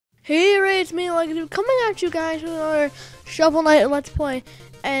everybody, it's me, Legacy, coming at you guys with another Shovel Knight Let's Play.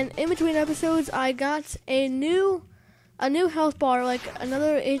 And in between episodes, I got a new health bar, like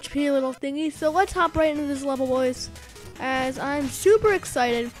another HP little thingy. So let's hop right into this level, boys, as I'm super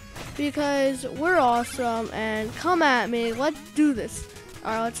excited because we're awesome. And come at me, let's do this.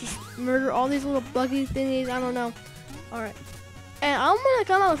 All right, let's just murder all these little buggy thingies. I don't know. All right, and I'm gonna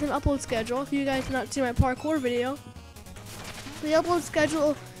come out with an upload schedule. If you guys did not see my parkour video, the upload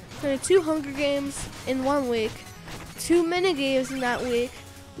schedule. 2 Hunger Games in 1 week, 2 mini games in that week,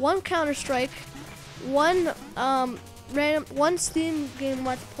 1 Counter-Strike, 1 1 Steam game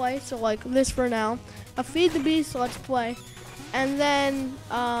Let's Play, so like this for now, a Feed the Beast Let's Play, and then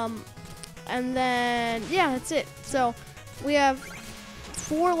yeah, that's it. So we have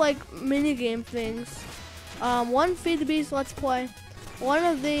 4 like mini game things, 1 Feed the Beast Let's Play, 1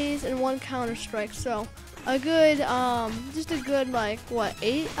 of these, and 1 Counter-Strike. So a good, just a good, like, what,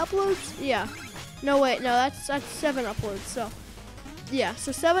 8 uploads? Yeah. No, wait, no, that's 7 uploads, so, yeah,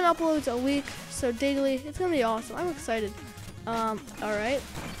 so 7 uploads a week, so daily. It's gonna be awesome. I'm excited. Alright.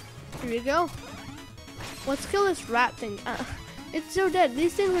 Here we go. Let's kill this rat thing. It's so dead.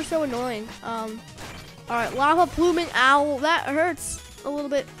 These things are so annoying. Alright, lava pluming owl. That hurts a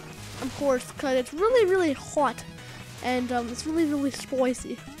little bit, of course, because it's really, really hot, and, it's really, really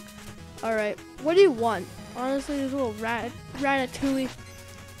spicy. Alright, what do you want? Honestly, this little ratatouille.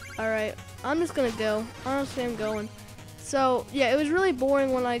 Alright, I'm just gonna go. Honestly, I'm going. So, yeah, it was really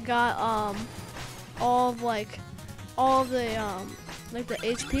boring when I got, all of the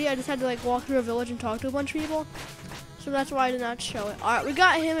HP. I just had to, like, walk through a village and talk to a bunch of people. So that's why I did not show it. Alright, we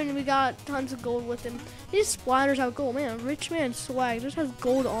got him, and we got tons of gold with him. He splatters out gold. Man, rich man swag. Just has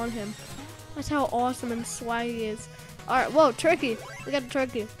gold on him. That's how awesome and swaggy he is. Alright, whoa, turkey. We got the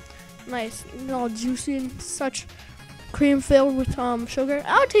turkey. Nice, all juicy and such, cream filled with sugar.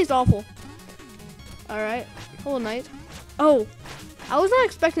 That would taste awful. Alright, Hollow Knight. Oh, I was not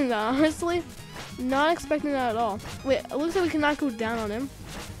expecting that, honestly. Not expecting that at all. Wait, it looks like we cannot go down on him.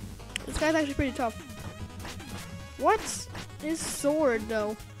 This guy's actually pretty tough. What's his sword,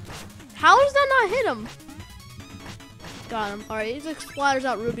 though? How does that not hit him? Got him. Alright, he just splatters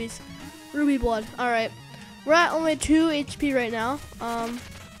out rubies. Ruby blood. Alright. We're at only 2 HP right now.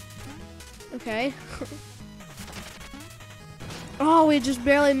 Okay. Oh, we just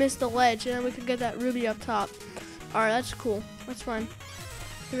barely missed the ledge, and then we could get that ruby up top. Alright, that's cool. That's fine.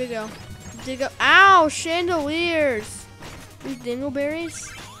 Here we go. Dig up. Ow! Chandeliers! These dingleberries?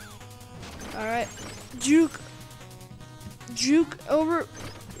 Alright. Juke. Juke over.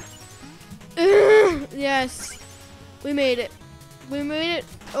 Yes. We made it. We made it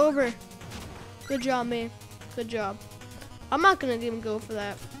over. Good job, me. Good job. I'm not gonna even go for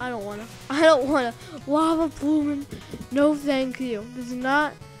that. I don't wanna. Lava pluming. No, thank you. Does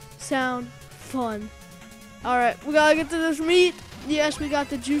not sound fun. Alright, we gotta get to this meat. Yes, we got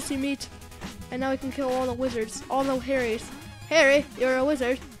the juicy meat. And now we can kill all the wizards. All the Harrys. Harry, you're a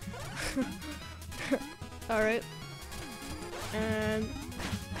wizard. Alright. And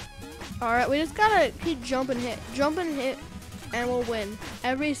alright, we just gotta keep jump and hit, and we'll win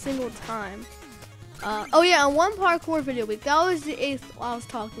every single time. Oh yeah, on 1 parkour video week. That was the 8th I was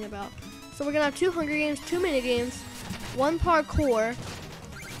talking about. So we're gonna have 2 Hunger Games, 2 mini games, 1 parkour,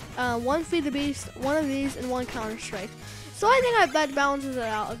 1 Feed the Beast, 1 of these, and 1 Counter-Strike. So I think that balances it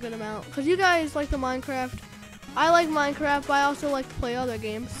out a good amount. Because you guys like the Minecraft. I like Minecraft, but I also like to play other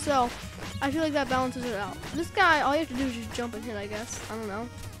games. So I feel like that balances it out. This guy, all you have to do is just jump and hit, I guess. I don't know.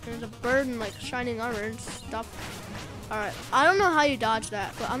 There's a bird and like shining armor and stuff. Alright, I don't know how you dodge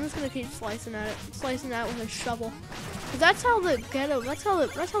that, but I'm just gonna keep slicing at it. Slicing that with a shovel. Cause that's how the ghetto, that's how the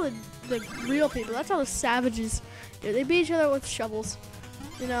real people, that's how the savages do. They beat each other with shovels.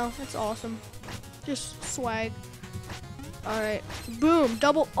 You know, that's awesome. Just swag. Alright, boom,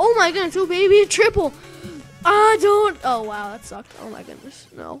 double. Oh my goodness, oh baby, triple. Oh wow, that sucked. Oh my goodness,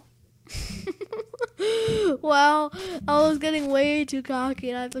 no. Wow, I was getting way too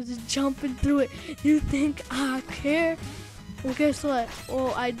cocky and I was just jumping through it. You think I care? Well, guess what?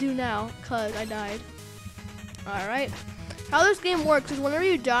 Well, I do now, cause I died. Alright. How this game works is whenever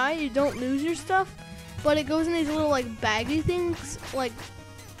you die, you don't lose your stuff, but it goes in these little like baggy things, like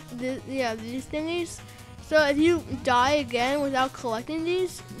these thingies. So if you die again without collecting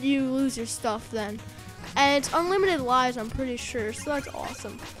these, you lose your stuff then. And it's unlimited lives, I'm pretty sure, so that's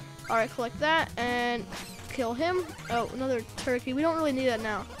awesome. Alright, collect that and kill him. Oh, another turkey. We don't really need that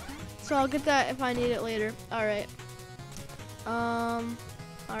now. So I'll get that if I need it later. Alright. Alright,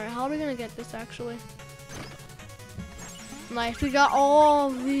 how are we gonna get this actually? Nice, we got all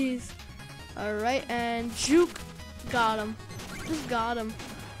of these. Alright, and juke. Got him. Just got him.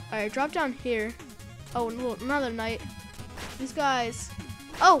 Alright, drop down here. Oh, no, another knight. These guys.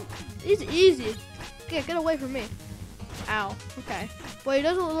 Oh, he's easy. Yeah, get away from me. Ow. Okay. Well, he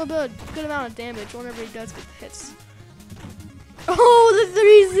does a little bit of good amount of damage whenever he does get hits. Oh, the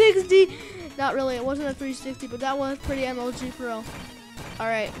 360. Not really. It wasn't a 360, but that was pretty MLG for real.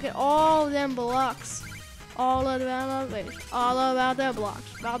 Alright, get all of them blocks. All about the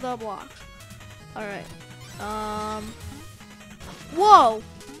blocks. About the blocks. Alright. Whoa.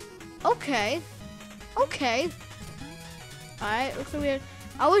 Okay. Okay. Alright, looks like we had.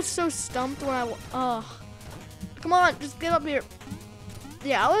 I was so stumped when come on, just get up here.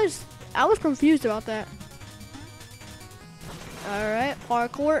 Yeah, I was confused about that. Alright,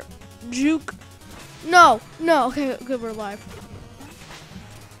 parkour. Juke. No, okay, good, we're alive.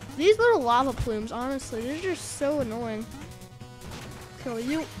 These little lava plumes, honestly, they're just so annoying. Kill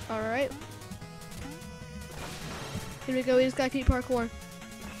you. Alright. Here we go, we just gotta keep parkour.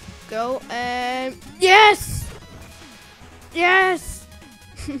 Go, and yes! Yes!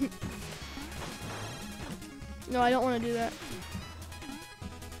 No, I don't want to do that.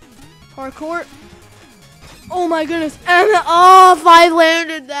 Parkour. Oh my goodness. Oh, if I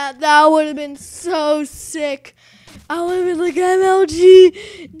landed that, that would have been so sick. I would have been like,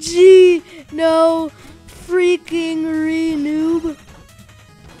 MLG. G. No. Freaking re-noob.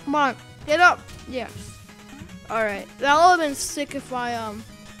 Come on. Get up. Yes. Alright. That would have been sick if I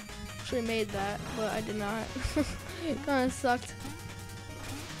actually made that, but I did not. It kind of sucked.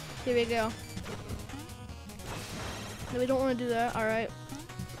 Here we go. No, we don't want to do that. Alright.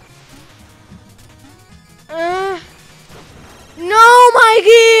 No, my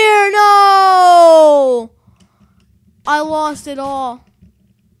gear! No! I lost it all.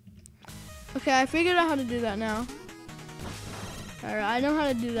 Okay, I figured out how to do that now. Alright, I know how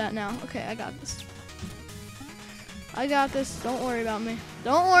to do that now. Okay, I got this. I got this. Don't worry about me.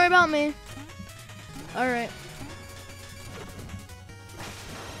 Don't worry about me. Alright.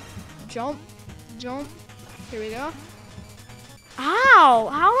 Jump. Jump. Here we go. Ow!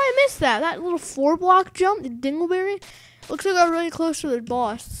 How did I miss that? That little 4-block jump, the Dingleberry. Looks like I'm really close to the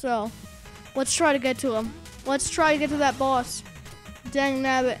boss, so let's try to get to him. Let's try to get to that boss. Dang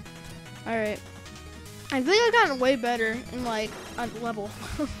nabbit. Alright. I think I've gotten way better in, like, a level.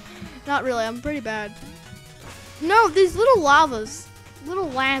 Not really, I'm pretty bad. No, these little lavas. Little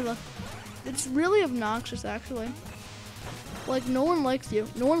lava. It's really obnoxious, actually. Like, no one likes you.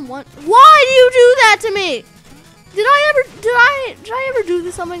 No one wants. Why do you do that to me? Did I ever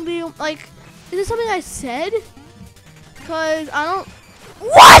do something to you? Like, is this something I said? Cause I don't.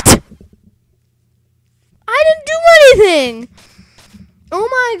 What? I didn't do anything. Oh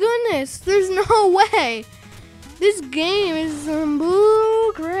my goodness! There's no way. This game is some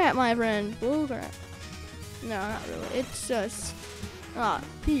bull crap, my friend. Bull crap. No, not really. It's just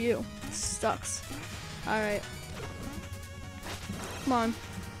PU. It sucks. All right. Come on.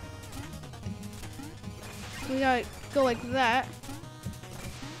 We gotta go like that.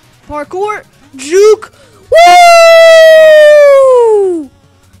 Parkour! Juke! Woo!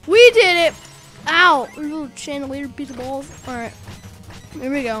 We did it! Ow! A little chandelier piece of balls. Alright.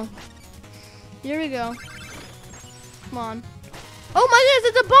 Here we go. Here we go. Come on. Oh my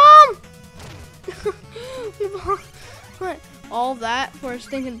goodness, it's a bomb! What? All that for a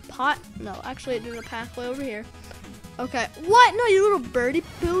stinking pot? No, actually there's a pathway over here. Okay. What? No, you little birdie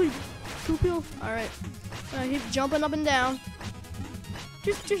poo. Alright. Keep jumping up and down.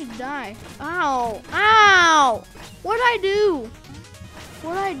 Just die. Ow. Ow! What'd I do?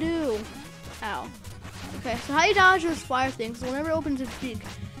 What'd I do? Ow. Okay, so how you dodge those fire things? So whenever it opens its beak,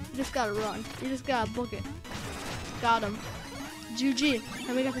 you just gotta run. You just gotta book it. Got him. GG.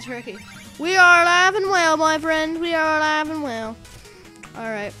 And we got the turkey. We are alive and well, my friend. We are alive and well.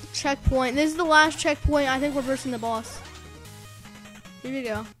 Alright. Checkpoint. This is the last checkpoint. I think we're versing the boss. Here we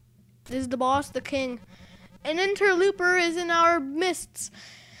go. This is the boss, the king. An interloper is in our midst.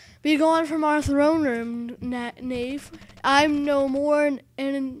 Be gone from our throne room, knave. I'm no more an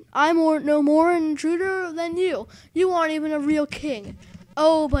intruder than you. You aren't even a real king.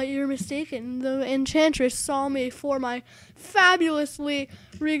 Oh, but you're mistaken. The enchantress saw me for my fabulously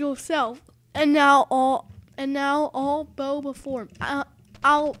regal self, and now all bow before me.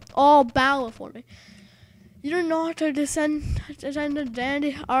 All bow before me. You're not a descendant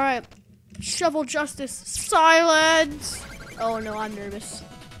dandy. All right. Shovel justice. Silence! Oh no, I'm nervous.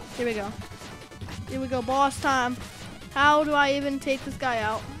 Here we go. Here we go, boss time. How do I even take this guy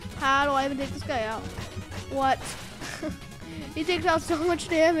out? How do I even take this guy out? What? He takes out so much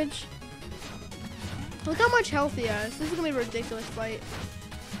damage. Look how much health he has. This is gonna be a ridiculous fight.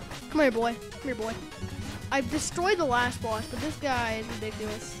 Come here, boy. Come here, boy. I destroyed the last boss, but this guy is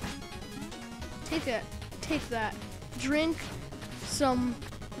ridiculous. Take it. Take that. Drink some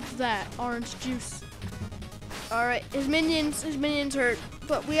of that orange juice. Alright, his minions hurt.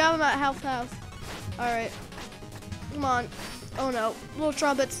 But we have him at half. Alright. Come on. Oh no. Little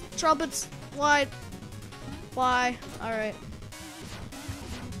trumpets. Trumpets. Why? Alright.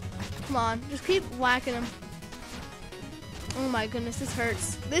 Come on. Just keep whacking him. Oh my goodness, this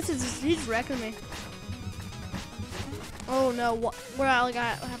hurts. He's wrecking me. Oh no, we're at like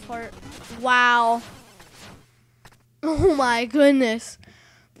half heart. Wow. Oh my goodness.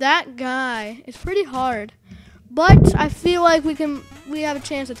 That guy is pretty hard. But I feel like we have a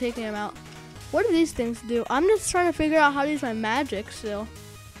chance of taking him out. What do these things do? I'm just trying to figure out how to use my magic still.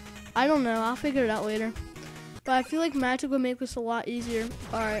 I don't know, I'll figure it out later. But I feel like magic would make this a lot easier.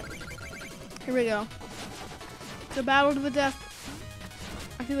 Alright. Here we go. The battle to the death.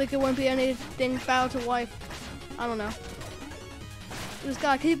 I feel like it wouldn't be anything battle to life. I don't know. You just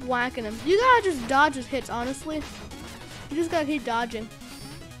gotta keep whacking him. You gotta just dodge his hits, honestly. You just gotta keep dodging.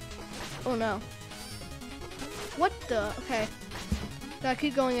 Oh no. What the? Okay. Gotta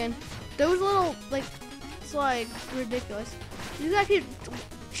keep going in. Those little, like, it's like ridiculous. You gotta keep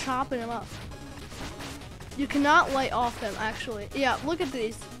chopping them up. You cannot light off them, actually. Yeah, look at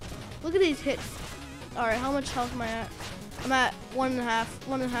these. Look at these hits. Alright, how much health am I at? I'm at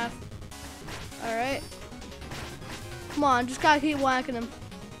 1.5. Alright. Come on, just gotta keep whacking them.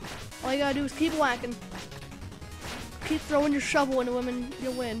 All you gotta do is keep whacking. Keep throwing your shovel into them and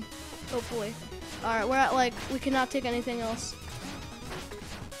you'll win. Hopefully. Alright, we're at like, we cannot take anything else.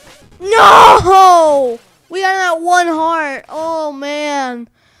 No! We got that one heart. Oh man.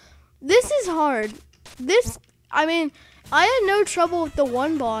 This is hard. I mean, I had no trouble with the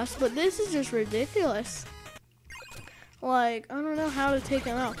one boss, but this is just ridiculous. Like, I don't know how to take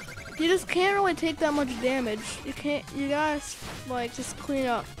him out. You just can't really take that much damage. You guys, like, just clean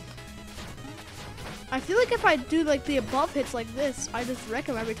up. I feel like if I do, like, the above hits like this, I just wreck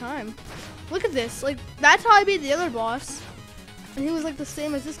him every time. Look at this. Like, that's how I beat the other boss. And he was, like, the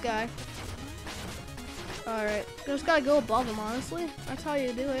same as this guy. Alright. Just gotta go above him, honestly. That's how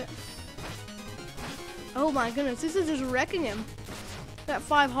you do it. Oh my goodness, this is just wrecking him. Got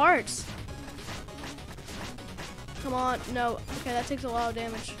 5 hearts. Come on, no. Okay, that takes a lot of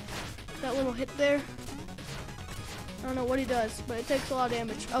damage. That little hit there. I don't know what he does, but it takes a lot of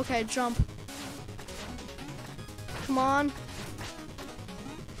damage. Okay, jump. Come on.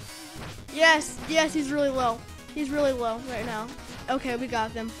 Yes, he's really low. He's really low right now. Okay, we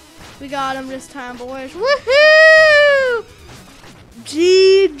got them. We got him this time, boys. Woohoo!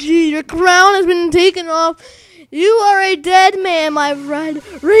 GG, your crown has been taken off. You are a dead man, my friend.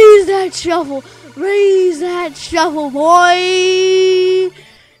 Raise that shovel. Raise that shovel, boy.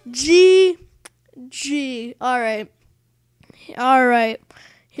 GG. Alright. Alright.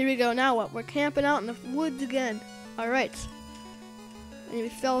 Here we go. Now what? We're camping out in the woods again. Alright. And we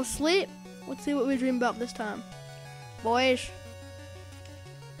fell asleep. Let's see what we dream about this time. Boys.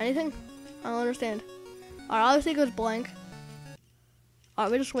 Anything? I don't understand. Alright, obviously it goes blank.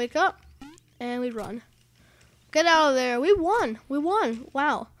 Alright, we just wake up and we run. Get out of there. We won. We won.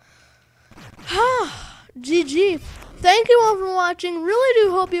 Wow. GG. Thank you all for watching. Really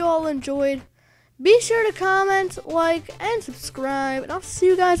do hope you all enjoyed. Be sure to comment, like, and subscribe. And I'll see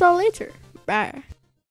you guys all later. Bye.